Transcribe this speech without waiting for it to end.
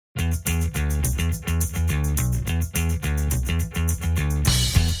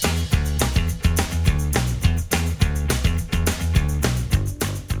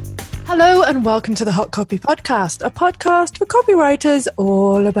Hello and welcome to the Hot Copy Podcast, a podcast for copywriters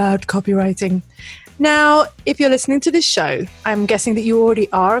all about copywriting. Now, if you're listening to this show, I'm guessing that you already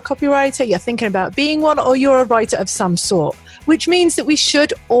are a copywriter, you're thinking about being one, or you're a writer of some sort, which means that we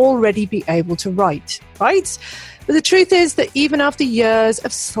should already be able to write, right? But the truth is that even after years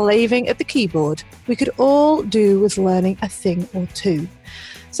of slaving at the keyboard, we could all do with learning a thing or two.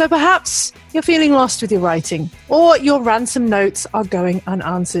 So perhaps you're feeling lost with your writing, or your ransom notes are going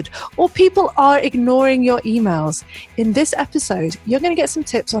unanswered, or people are ignoring your emails. In this episode, you're going to get some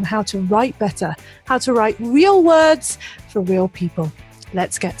tips on how to write better, how to write real words for real people.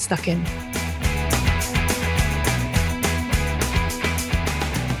 Let's get stuck in.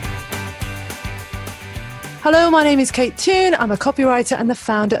 Hello, my name is Kate Toon. I'm a copywriter and the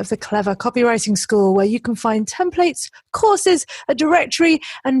founder of the Clever Copywriting School, where you can find templates, courses, a directory,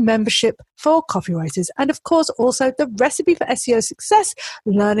 and membership for copywriters. And of course, also the Recipe for SEO Success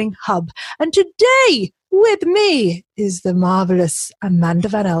Learning Hub. And today with me is the marvelous Amanda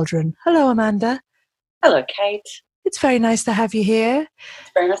Van Elderen. Hello, Amanda. Hello, Kate. It's very nice to have you here.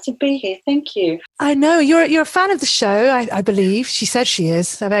 It's very nice to be here. Thank you. I know. You're a fan of the show, I believe. She said she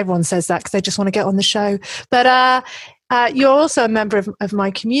is. Everyone says that because they just want to get on the show. But you're also a member of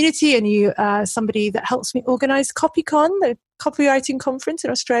my community, and you are somebody that helps me organise CopyCon, the copywriting conference in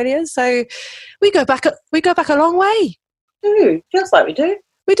Australia. So we go back a long way. Feels like we do.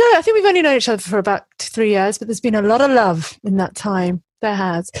 We do. I think we've only known each other for about 3 years, but there's been a lot of love in that time. There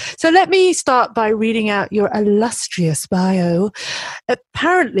has. So let me start by reading out your illustrious bio.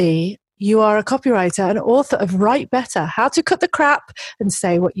 Apparently, you are a copywriter and author of Write Better, How to Cut the Crap and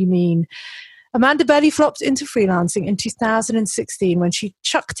Say What You Mean. Amanda belly flopped into freelancing in 2016 when she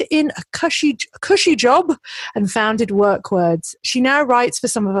chucked in a cushy job and founded WorkWords. She now writes for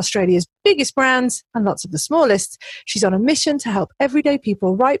some of Australia's biggest brands and lots of the smallest. She's on a mission to help everyday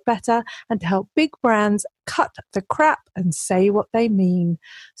people write better and to help big brands cut the crap and say what they mean.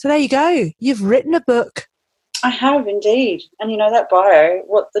 So there you go. You've written a book. I have indeed. And you know, that bio,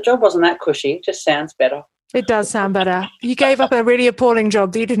 the job wasn't that cushy. It just sounds better. It does sound better. You gave up a really appalling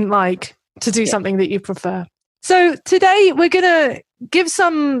job that you didn't like to do something that you prefer. So today we're going to give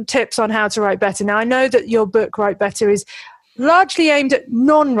some tips on how to write better. Now, I know that your book, Write Better, is largely aimed at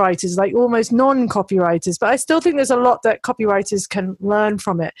non-writers, like almost non-copywriters, but I still think there's a lot that copywriters can learn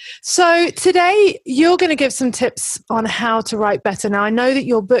from it. So today you're going to give some tips on how to write better. Now, I know that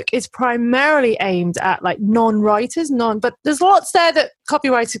your book is primarily aimed at like non-writers, but there's lots there that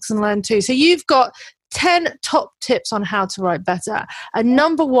copywriters can learn too. So you've got 10 top tips on how to write better. And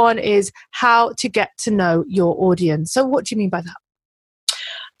number one is how to get to know your audience. So what do you mean by that?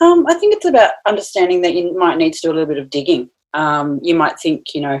 I think it's about understanding that you might need to do a little bit of digging. You might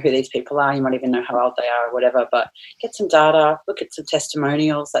think you know who these people are. You might even know how old they are or whatever, but get some data, look at some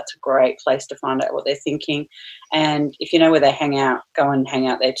testimonials. That's a great place to find out what they're thinking. And if you know where they hang out, go and hang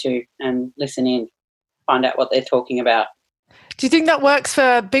out there too and listen in, find out what they're talking about. Do you think that works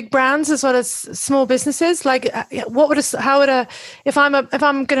for big brands as well as small businesses? Like, if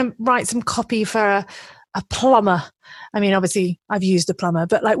I'm going to write some copy for a plumber? I mean, obviously, I've used a plumber,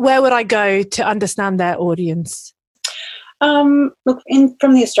 but like, where would I go to understand their audience? Look,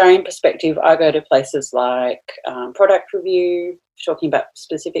 from the Australian perspective, I go to places like Product Review, talking about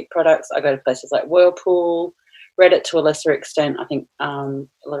specific products. I go to places like Whirlpool, Reddit to a lesser extent. I think a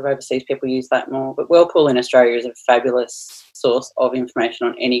lot of overseas people use that more. But Whirlpool in Australia is a fabulous source of information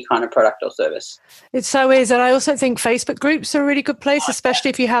on any kind of product or service. It so is. And I also think Facebook groups are a really good place, especially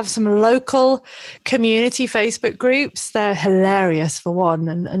if you have some local community Facebook groups. They're hilarious for one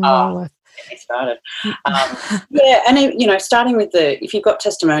and well worth. Get me started. And starting with if you've got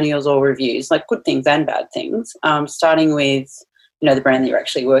testimonials or reviews, like good things and bad things, starting with, the brand that you're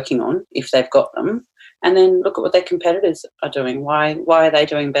actually working on, if they've got them, and then look at what their competitors are doing. Why are they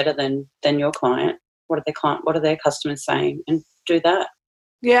doing better than your client? What are their customers saying? And do that.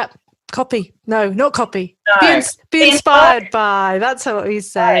 Yeah. Copy. No, not copy. No. Be inspired by. That's what we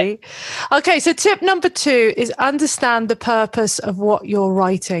say. Okay, so tip number 2 is understand the purpose of what you're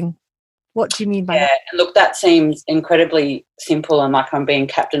writing. What do you mean by that? And look, that seems incredibly simple and like I'm being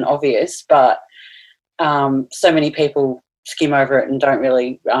Captain Obvious, but so many people skim over it and don't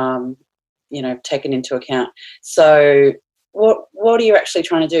really, take it into account. So what are you actually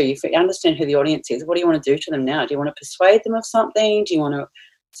trying to do? If you understand who the audience is, what do you want to do to them now? Do you want to persuade them of something? Do you want to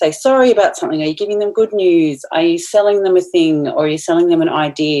say sorry about something? Are you giving them good news? Are you selling them a thing, or are you selling them an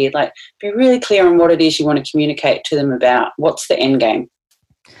idea? Like, be really clear on what it is you want to communicate to them about. What's the end game?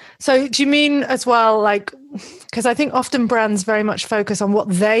 So do you mean as well, like, because I think often brands very much focus on what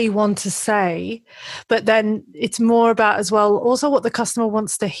they want to say, but then it's more about as well also what the customer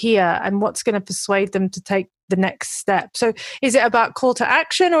wants to hear and what's going to persuade them to take the next step. So is it about call to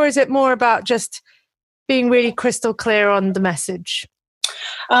action, or is it more about just being really crystal clear on the message?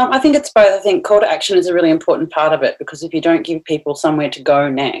 I think it's both. I think call to action is a really important part of it, because if you don't give people somewhere to go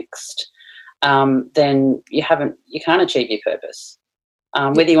next, then you can't achieve your purpose.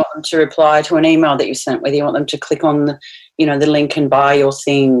 Whether you want them to reply to an email that you sent, whether you want them to click on the link and buy your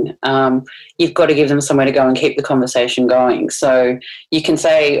thing, you've got to give them somewhere to go and keep the conversation going. So you can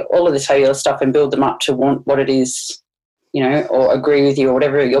say all of the cellular stuff and build them up to want what it is, or agree with you or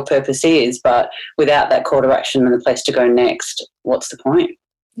whatever your purpose is, but without that call to action and the place to go next, what's the point?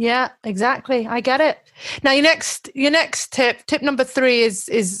 Yeah, exactly. I get it. Now your next tip number 3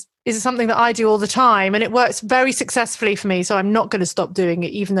 is something that I do all the time, and it works very successfully for me, so I'm not going to stop doing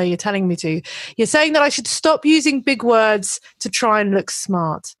it even though you're telling me to. You're saying that I should stop using big words to try and look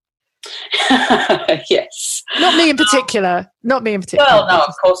smart. Yes. Not me in particular. Well, no,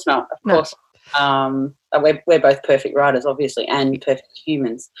 of course not. Of course. We're both perfect writers, obviously, and perfect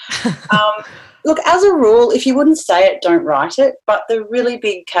humans. Look, as a rule, if you wouldn't say it, don't write it. But the really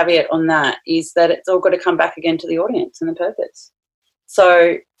big caveat on that is that it's all got to come back again to the audience and the purpose.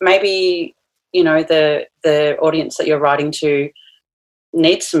 So maybe, the audience that you're writing to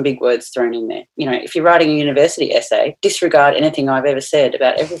needs some big words thrown in there. If you're writing a university essay, disregard anything I've ever said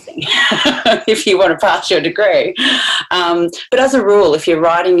about everything if you want to pass your degree. But as a rule, if you're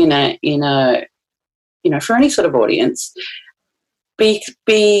writing in a for any sort of audience,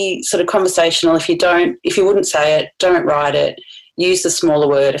 be sort of conversational. If you wouldn't say it, don't write it. Use the smaller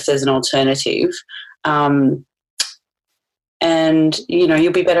word if there's an alternative. And,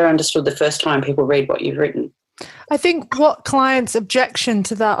 you'll be better understood the first time people read what you've written. I think what clients' objection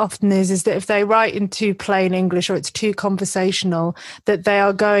to that often is that if they write in too plain English or it's too conversational, that their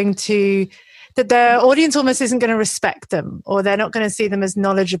audience almost isn't going to respect them, or they're not going to see them as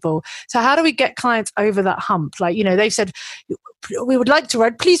knowledgeable. So how do we get clients over that hump? Like, they've said, we would like to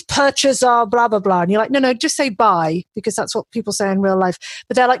write, please purchase our blah, blah, blah. And you're like, no, just say buy, because that's what people say in real life.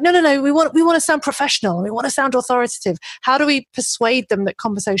 But they're like, no, we want to sound professional. We want to sound authoritative. How do we persuade them that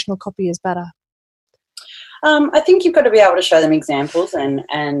conversational copy is better? I think you've got to be able to show them examples, and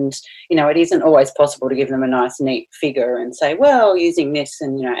it isn't always possible to give them a nice, neat figure and say, well, using this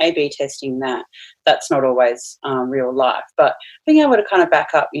and, A/B testing that. That's not always real life. But being able to kind of back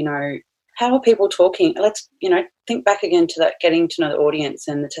up, how are people talking? Let's, think back again to that, getting to know the audience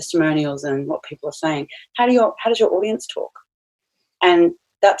and the testimonials and what people are saying. How does your audience talk? And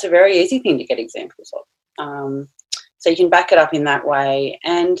that's a very easy thing to get examples of. So you can back it up in that way.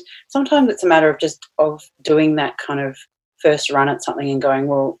 And sometimes it's a matter of doing that kind of first run at something and going,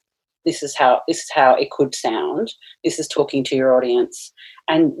 well, this is how it could sound. This is talking to your audience,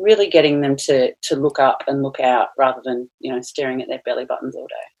 and really getting them to look up and look out rather than, staring at their belly buttons all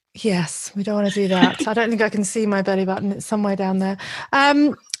day. Yes, we don't want to do that. I don't think I can see my belly button. It's somewhere down there.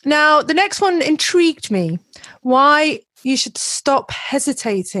 Now, the next one intrigued me. Why you should stop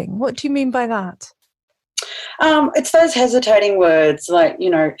hesitating. What do you mean by that? It's those hesitating words, like,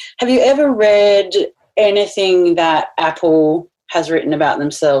 have you ever read anything that Apple has written about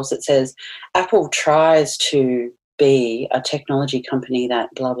themselves that says Apple tries to be a technology company that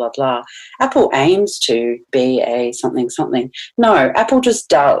blah, blah, blah. Apple aims to be a something, something. No, Apple just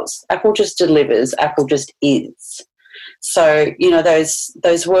does. Apple just delivers. Apple just is. So,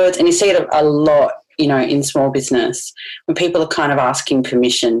 those words, and you see it a lot, in small business, when people are kind of asking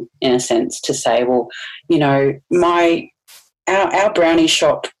permission, in a sense, to say, well, our brownie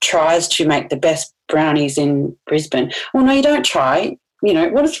shop tries to make the best brownies in Brisbane. Well, no, you don't try.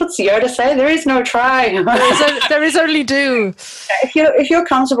 What's Yoda say? There is no try. there is only do. If you're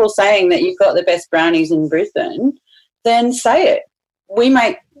comfortable saying that you've got the best brownies in Brisbane, then say it. We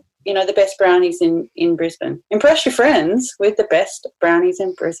make, the best brownies in Brisbane. Impress your friends with the best brownies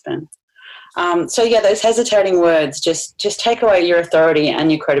in Brisbane. Those hesitating words just take away your authority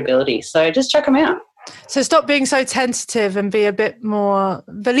and your credibility. So just check them out. So stop being so tentative and be a bit more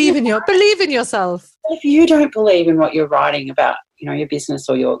believe in yourself. If you don't believe in what you're writing about, your business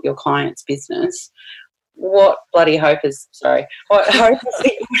or your client's business, what hope has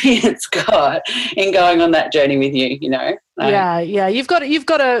the audience got in going on that journey with you? Yeah. You've got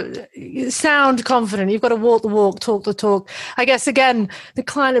to sound confident. You've got to walk the walk, talk the talk. I guess again, the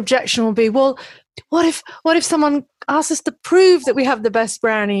client objection will be, well, what if someone asked us to prove that we have the best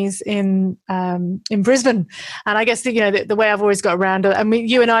brownies in Brisbane. And I guess the way I've always got around it, and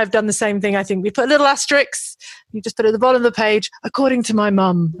you and I have done the same thing. I think we put a little asterisk. You just put it at the bottom of the page, according to my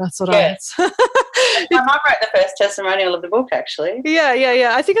mum. That's what I. My mum wrote the first testimonial of the book, actually.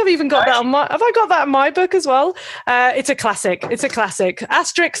 Yeah. I think I've even got that on my. Have I got that in my book as well? It's a classic.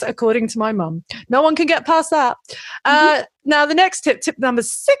 Asterisk, according to my mum. No one can get past that. Now, the next tip number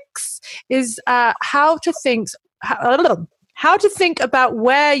 6, is how to think about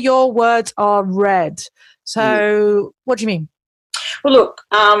where your words are read. So, what do you mean? Well, look,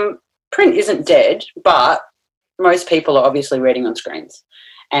 print isn't dead, but most people are obviously reading on screens.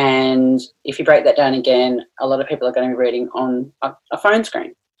 And if you break that down again, a lot of people are going to be reading on a phone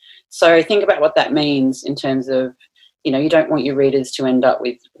screen. So think about what that means in terms of, you don't want your readers to end up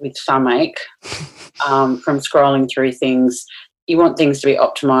with thumb ache from scrolling through things. You want things to be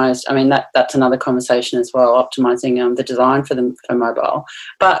optimised. I mean, that's another conversation as well, optimising the design for mobile.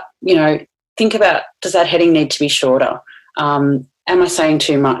 But, think about, does that heading need to be shorter? Am I saying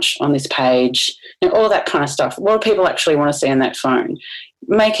too much on this page? All that kind of stuff. What do people actually want to see on that phone?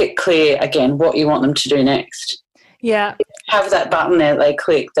 Make it clear, again, what you want them to do next. Yeah. Have that button there they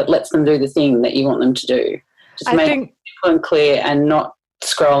click that lets them do the thing that you want them to do. Just make it simple and clear and not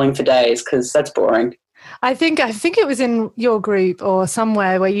scrolling for days, because that's boring. I think it was in your group or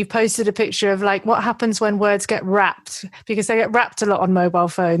somewhere where you posted a picture of like what happens when words get wrapped, because they get wrapped a lot on mobile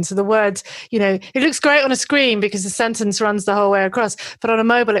phones. So the words, it looks great on a screen because the sentence runs the whole way across, but on a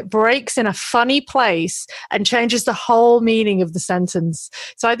mobile it breaks in a funny place and changes the whole meaning of the sentence.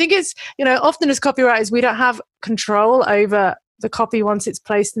 So I think it's, often as copywriters we don't have control over the copy once it's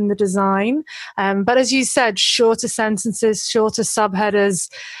placed in the design. But as you said, shorter sentences, shorter subheaders.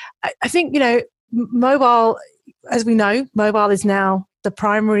 I think, mobile, as we know, mobile is now the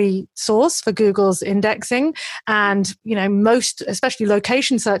primary source for Google's indexing. And, most, especially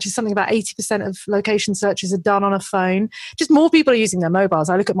location searches, something about 80% of location searches are done on a phone. Just more people are using their mobiles.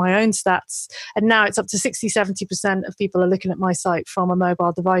 I look at my own stats, and now it's up to 60-70% of people are looking at my site from a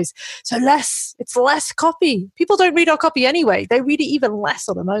mobile device. So it's less copy. People don't read our copy anyway. They read it even less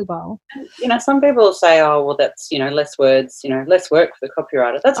on a mobile. Some people say, oh, well, that's, less words, less work for the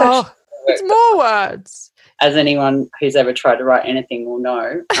copywriter. That's actually it's more words. As anyone who's ever tried to write anything will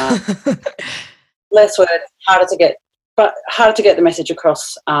know. Less words, harder to get the message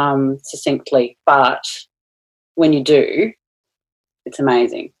across succinctly. But when you do, it's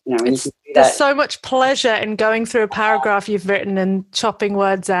amazing. There's so much pleasure in going through a paragraph you've written and chopping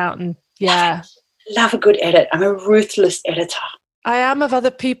words out. And yeah, love a good edit. I'm a ruthless editor. I am of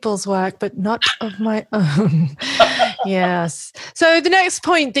other people's work, but not of my own. Yes. So the next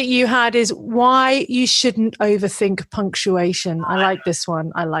point that you had is why you shouldn't overthink punctuation. I like this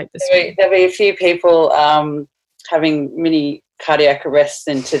one. There'll be a few people having mini cardiac arrests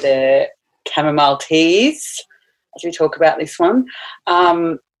into their chamomile teas as we talk about this one.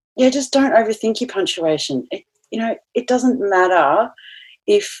 Just don't overthink your punctuation. It doesn't matter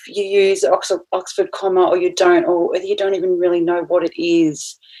if you use Oxford comma or you don't, or whether you don't even really know what it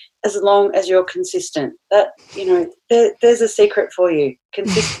is, as long as you're consistent. That, there's a secret for you.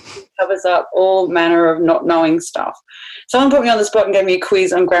 Consistency covers up all manner of not knowing stuff. Someone put me on the spot and gave me a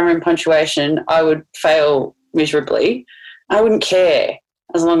quiz on grammar and punctuation, I would fail miserably. I wouldn't care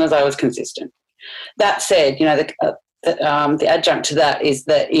as long as I was consistent. That said, the adjunct to that is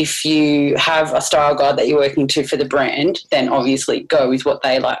that if you have a style guide that you're working to for the brand, then obviously go with what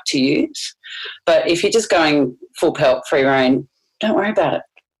they like to use. But if you're just going full pelt, free rein, don't worry about it.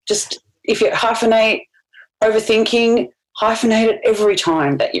 Just if you hyphenate, overthinking, hyphenate it every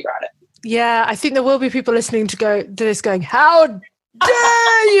time that you write it. Yeah, I think there will be people listening to this going, how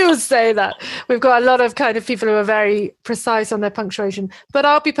dare you say that? We've got a lot of kind of people who are very precise on their punctuation. But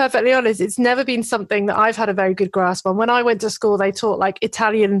I'll be perfectly honest, it's never been something that I've had a very good grasp on. When I went to school, they taught like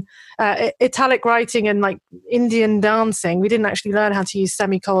italic writing and like Indian dancing. We didn't actually learn how to use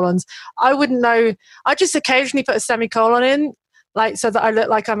semicolons. I wouldn't know. I just occasionally put a semicolon in, like so that I look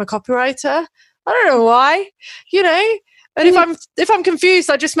like I'm a copywriter. I don't know why, And if I'm confused,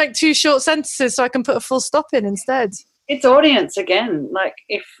 I just make 2 short sentences so I can put a full stop in instead. It's audience again. Like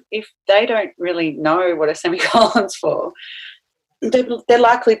if they don't really know what a semicolon's for, they're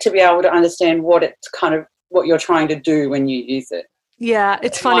likely to be able to understand what you're trying to do when you use it. Yeah,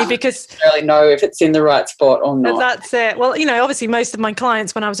 it's funny because I don't really know if it's in the right spot or not. That's it. Well, obviously most of my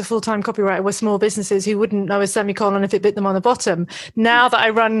clients when I was a full-time copywriter were small businesses who wouldn't know a semicolon if it bit them on the bottom. Now that I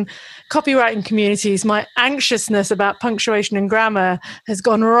run copywriting communities, my anxiousness about punctuation and grammar has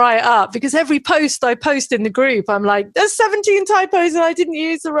gone right up because every post I post in the group, I'm like, there's 17 typos and I didn't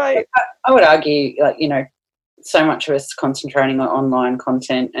use the right. I would argue, so much of us concentrating on online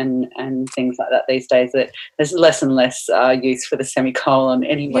content and things like that these days that there's less and less use for the semicolon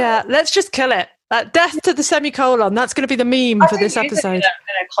anyway. Yeah, let's just kill it. Death to the semicolon. That's going to be the meme for this episode. In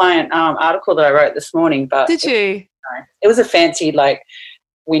a client article that I wrote this morning. But did you? It was a fancy, like,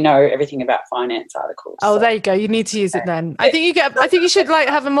 we know everything about finance articles. Oh, so. There you go. You need to use it then. I think you should like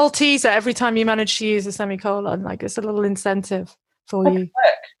have a Malteser every time you manage to use a semicolon. Like it's a little incentive for you.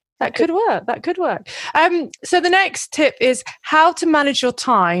 That could work. So the next tip is how to manage your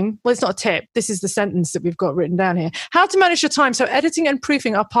time. Well, it's not a tip. This is the sentence that we've got written down here. How to manage your time. So editing and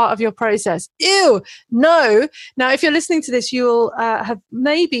proofing are part of your process. Ew, no. Now, if you're listening to this, you will have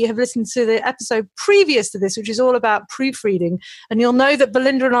listened to the episode previous to this, which is all about proofreading. And you'll know that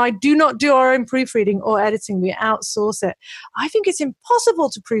Belinda and I do not do our own proofreading or editing. We outsource it. I think it's impossible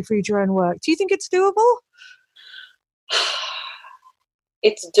to proofread your own work. Do you think it's doable?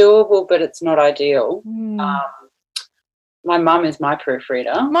 It's doable, but it's not ideal. My mum is my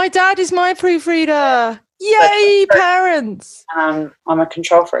proofreader. My dad is my proofreader. Yay, parents! I'm a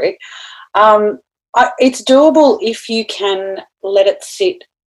control freak. It's doable if you can let it sit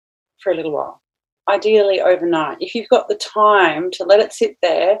for a little while, ideally overnight. If you've got the time to let it sit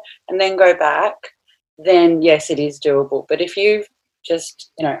there and then go back, then yes, it is doable. But if you've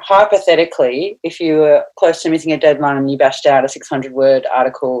just, hypothetically, if you were close to missing a deadline and you bashed out a 600-word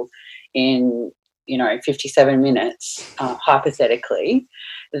article in, 57 minutes, hypothetically,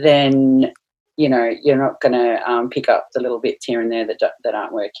 then, you're not going to pick up the little bits here and there that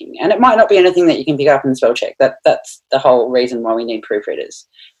aren't working. And it might not be anything that you can pick up in spell check. That's the whole reason why we need proofreaders,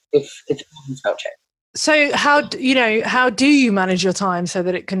 if it's in spell check. So how do you manage your time so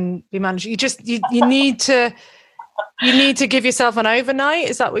that it can be managed? You need to... You need to give yourself an overnight?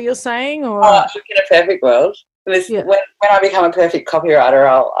 Is that what you're saying? Or look, in a perfect world. When I become a perfect copywriter,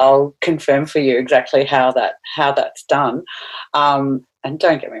 I'll confirm for you exactly how that's done. And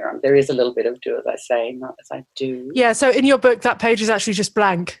don't get me wrong, there is a little bit of do as I say, not as I do. Yeah, so in your book, that page is actually just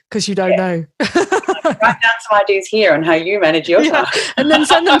blank because you don't know. Write down some ideas here on how you manage your time. And then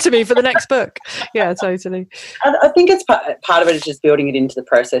send them to me for the next book. Yeah, totally. I think it's part of it is just building it into the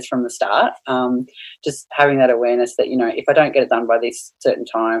process from the start, just having that awareness that, if I don't get it done by this certain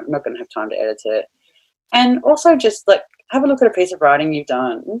time, I'm not going to have time to edit it. And also just, like, have a look at a piece of writing you've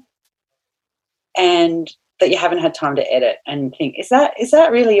done and that you haven't had time to edit and think, is that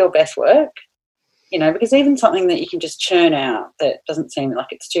really your best work? Because even something that you can just churn out that doesn't seem like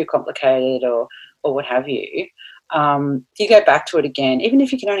it's too complicated or what have you, if you go back to it again, even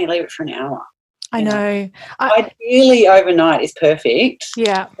if you can only leave it for an hour. I know. Ideally, overnight is perfect.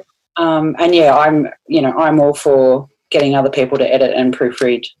 Yeah. And yeah, I'm all for getting other people to edit and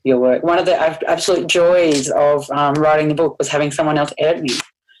proofread your work. One of the absolute joys of writing the book was having someone else edit me.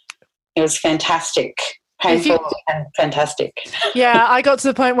 It was fantastic. Painful and fantastic. Yeah, I got to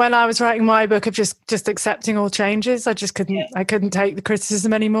the point when I was writing my book of just accepting all changes. I just couldn't. Yeah. I couldn't take the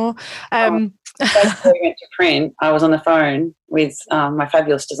criticism anymore. Before we went to print, I was on the phone with my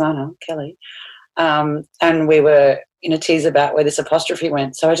fabulous designer Kelly, and we were in a tease about where this apostrophe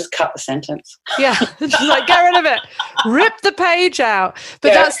went. So I just cut the sentence. Yeah, just like get rid of it, rip the page out.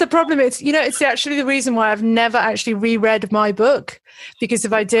 But that's the problem. It's it's actually the reason why I've never actually reread my book, because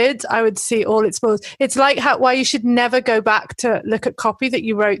if I did, I would see all its flaws. It's like why you should never go back to look at copy that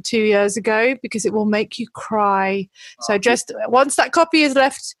you wrote 2 years ago, because it will make you cry. So just once that copy has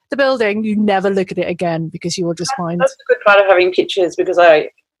left the building, you never look at it again, because you will just find. That's the good part of having pictures, because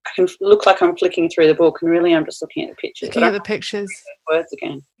I can look like I'm flicking through the book, and really I'm just looking at the pictures. Looking at the pictures. Words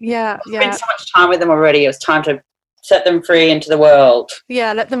again. Yeah. I've spent so much time with them already. It was time to set them free into the world.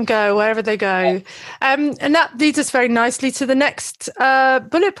 Yeah, let them go wherever they go. And that leads us very nicely to the next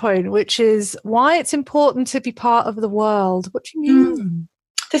bullet point, which is why it's important to be part of the world. What do you mean?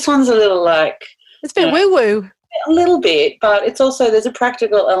 This one's a little like... It's a bit woo-woo. A little bit, but it's also, there's a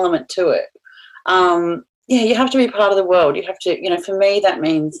practical element to it. Yeah, you have to be part of the world. You have to, for me, that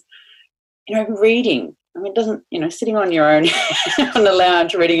means, reading. I mean, it doesn't, sitting on your own on the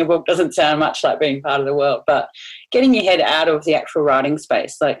lounge reading a book doesn't sound much like being part of the world, but getting your head out of the actual writing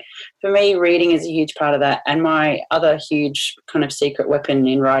space. Like, for me, reading is a huge part of that. And my other huge kind of secret weapon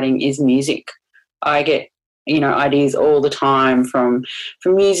in writing is music. I get, ideas all the time from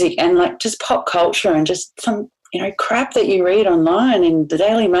music and, like, just pop culture and just some, crap that you read online in the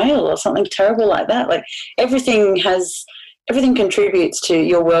Daily Mail or something terrible like that. Like, everything contributes to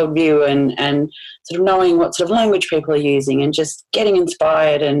your worldview and sort of knowing what sort of language people are using and just getting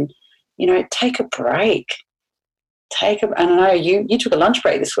inspired and, take a break. And I know you took a lunch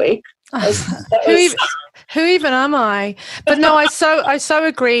break this week. Who even am I? But no, I so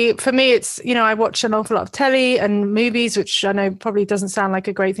agree. For me, it's, you know, I watch an awful lot of telly and movies, which I know probably doesn't sound like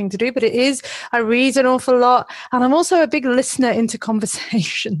a great thing to do, but it is. I read an awful lot. And I'm also a big listener into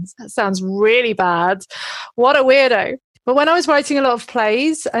conversations. That sounds really bad. What a weirdo. But when I was writing a lot of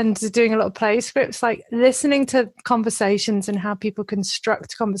plays and doing a lot of play scripts, like listening to conversations and how people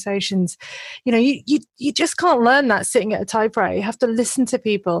construct conversations, you know, you just can't learn that sitting at a typewriter. You have to listen to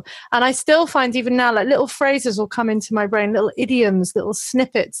people. And I still find even now, like little phrases will come into my brain, little idioms, little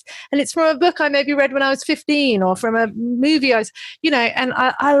snippets. And it's from a book I maybe read when I was 15 or from a movie I was, you know, and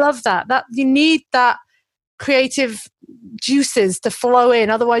I love that you need that creative juices to flow in.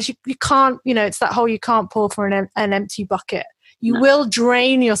 Otherwise you can't, you know, it's that whole, you can't pour from an empty bucket. You will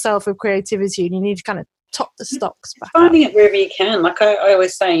drain yourself of creativity, and you need to kind of top the stocks back finding up. It wherever you can. Like I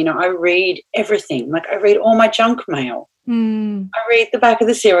always say, you know, I read everything. Like I read all my junk mail. I read the back of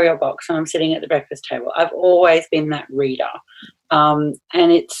the cereal box when I'm sitting at the breakfast table. I've always been that reader. And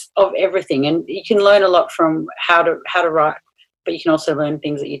it's of everything, and you can learn a lot from how to write, but you can also learn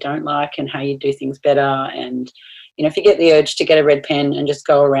things that you don't like and how you do things better. And, you know, if you get the urge to get a red pen and just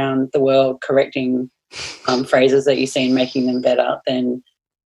go around the world correcting phrases that you see and making them better, then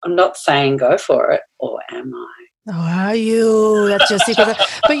I'm not saying go for it, or am I? Oh, are you? That's your secret.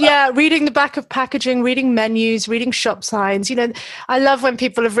 But yeah, reading the back of packaging, reading menus, reading shop signs. You know, I love when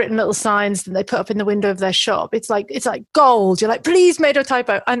people have written little signs that they put up in the window of their shop. It's like gold. You're like, please, made a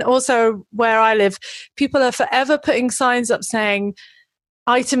typo. And also where I live, people are forever putting signs up saying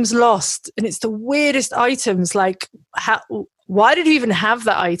items lost. And it's the weirdest items. Like, why did you even have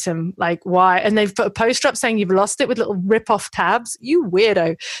that item? Like, why? And they've put a poster up saying you've lost it with little rip-off tabs. You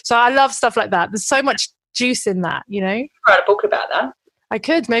weirdo. So I love stuff like that. There's so much juice in that, you know. Write a book about that. I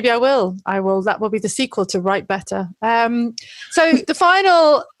could. Maybe I will. That will be the sequel to Write Better. So the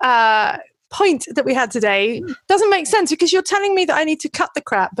final point that we had today doesn't make sense, because you're telling me that I need to cut the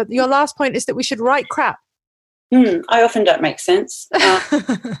crap, but your last point is that we should write crap. I often don't make sense.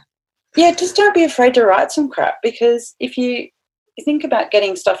 Yeah, just don't be afraid to write some crap, because if you think about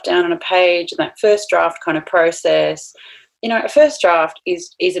getting stuff down on a page and that first draft kind of process, you know, a first draft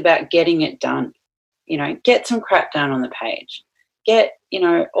is about getting it done. You know, get some crap down on the page. Get, you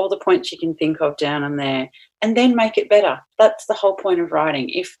know, all the points you can think of down on there, and then make it better. That's the whole point of writing.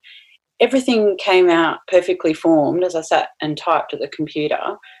 If everything came out perfectly formed as I sat and typed at the computer,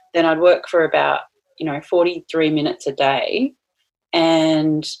 then I'd work for about, you know, 43 minutes a day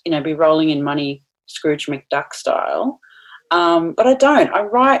and, you know, be rolling in money Scrooge McDuck style. But I don't. I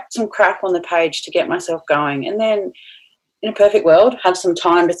write some crap on the page to get myself going, and then in a perfect world, have some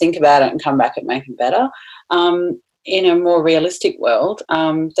time to think about it and come back and make it better. In a more realistic world,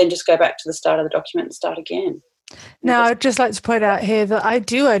 then just go back to the start of the document and start again. Now, I'd just like to point out here that I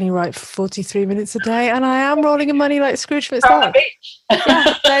do only write for 43 minutes a day, and I am rolling in money like Scrooge McDuck. On the beach.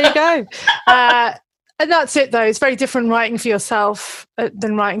 Yeah, there you go. And that's it, though. It's very different writing for yourself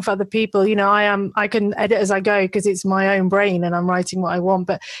than writing for other people. You know, I can edit as I go because it's my own brain and I'm writing what I want.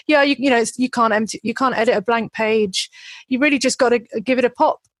 But yeah, you know, you can't edit a blank page. You really just got to give it a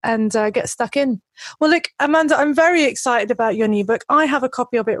pop and get stuck in. Well, look, Amanda, I'm very excited about your new book. I have a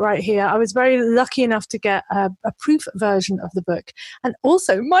copy of it right here. I was very lucky enough to get a proof version of the book. And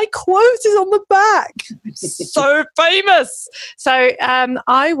also, my quote is on the back. It's so famous. So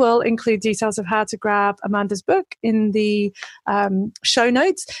I will include details of how to grab Amanda's book in the show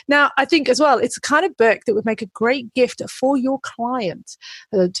notes. Now, I think as well, it's a kind of book that would make a great gift for your client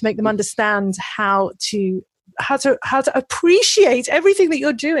to make them understand how to appreciate everything that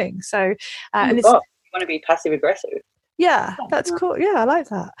you're doing. So, and it's, you want to be passive aggressive. Yeah, that's cool. Yeah, I like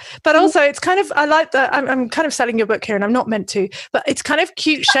that. But also, it's kind of, I like that. I'm kind of selling your book here, and I'm not meant to. But it's kind of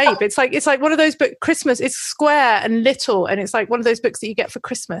cute shape. It's like one of those book Christmas. It's square and little, and it's like one of those books that you get for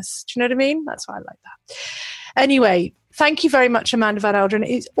Christmas. Do you know what I mean? That's why I like that. Anyway, thank you very much, Amanda Van Elderen.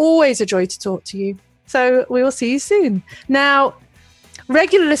 It's always a joy to talk to you. So we will see you soon. Now,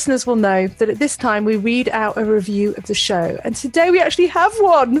 regular listeners will know that at this time we read out a review of the show, and today we actually have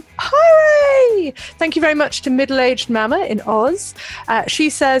one. Hooray! Thank you very much to Middle-Aged Mama in Oz. She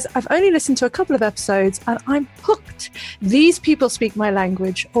says, I've only listened to a couple of episodes and I'm hooked. These people speak my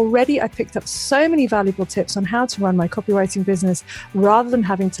language. Already I picked up so many valuable tips on how to run my copywriting business rather than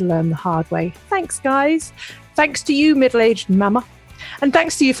having to learn the hard way. Thanks, guys. Thanks to you, Middle-Aged Mama. And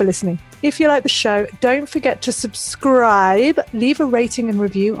thanks to you for listening. If you like the show, don't forget to subscribe, leave a rating and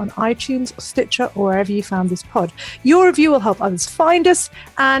review on iTunes or Stitcher or wherever you found this pod. Your review will help others find us,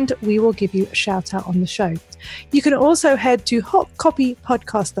 and we will give you a shout out on the show. You can also head to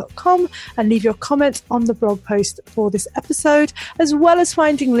hotcopypodcast.com and leave your comments on the blog post for this episode, as well as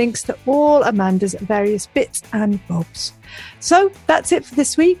finding links to all Amanda's various bits and bobs. So that's it for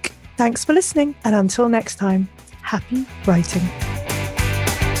this week. Thanks for listening, and until next time, happy writing.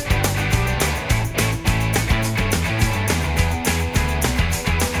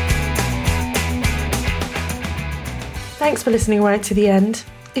 Thanks for listening right to the end.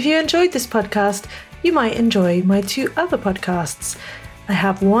 If you enjoyed this podcast, you might enjoy my 2 other podcasts. I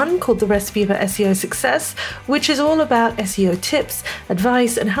have one called The Recipe for SEO Success, which is all about SEO tips,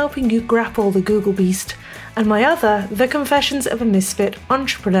 advice, and helping you grapple the Google beast. And my other, The Confessions of a Misfit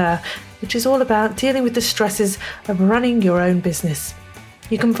Entrepreneur, which is all about dealing with the stresses of running your own business.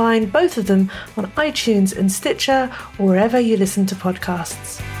 You can find both of them on iTunes and Stitcher, or wherever you listen to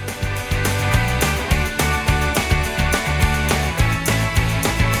podcasts.